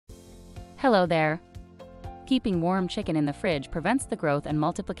Hello there. Keeping warm chicken in the fridge prevents the growth and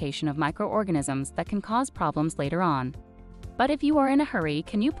multiplication of microorganisms that can cause problems later on. But if you are in a hurry,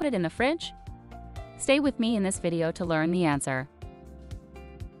 can you put it in the fridge? Stay with me in this video to learn the answer.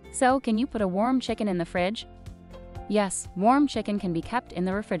 So, can you put a warm chicken in the fridge? Yes, warm chicken can be kept in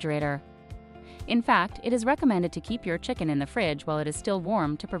the refrigerator. In fact, it is recommended to keep your chicken in the fridge while it is still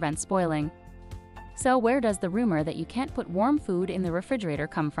warm to prevent spoiling. So where does the rumor that you can't put warm food in the refrigerator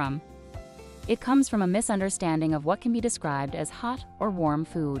come from? It comes from a misunderstanding of what can be described as hot or warm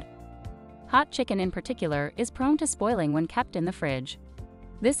food. Hot chicken in particular is prone to spoiling when kept in the fridge.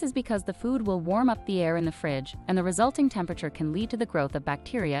 This is because the food will warm up the air in the fridge, and the resulting temperature can lead to the growth of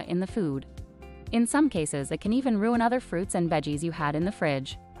bacteria in the food. In some cases, it can even ruin other fruits and veggies you had in the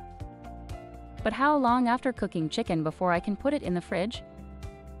fridge. But how long after cooking chicken before I can put it in the fridge?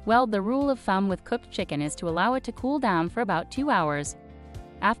 Well, the rule of thumb with cooked chicken is to allow it to cool down for about 2 hours.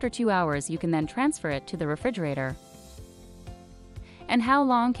 After 2 hours, you can then transfer it to the refrigerator. And how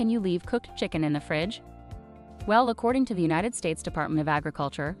long can you leave cooked chicken in the fridge? Well, according to the United States Department of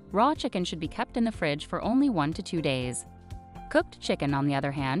Agriculture, raw chicken should be kept in the fridge for only 1 to 2 days. Cooked chicken, on the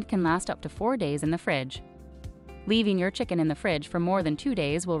other hand, can last up to 4 days in the fridge. Leaving your chicken in the fridge for more than 2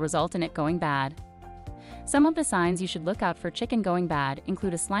 days will result in it going bad. Some of the signs you should look out for chicken going bad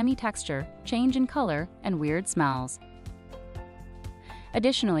include a slimy texture, change in color, and weird smells.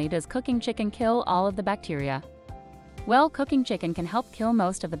 Additionally, does cooking chicken kill all of the bacteria? Well, cooking chicken can help kill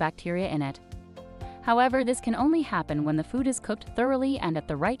most of the bacteria in it. However, this can only happen when the food is cooked thoroughly and at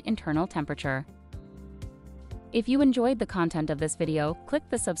the right internal temperature. If you enjoyed the content of this video, click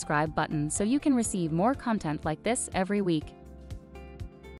the subscribe button so you can receive more content like this every week.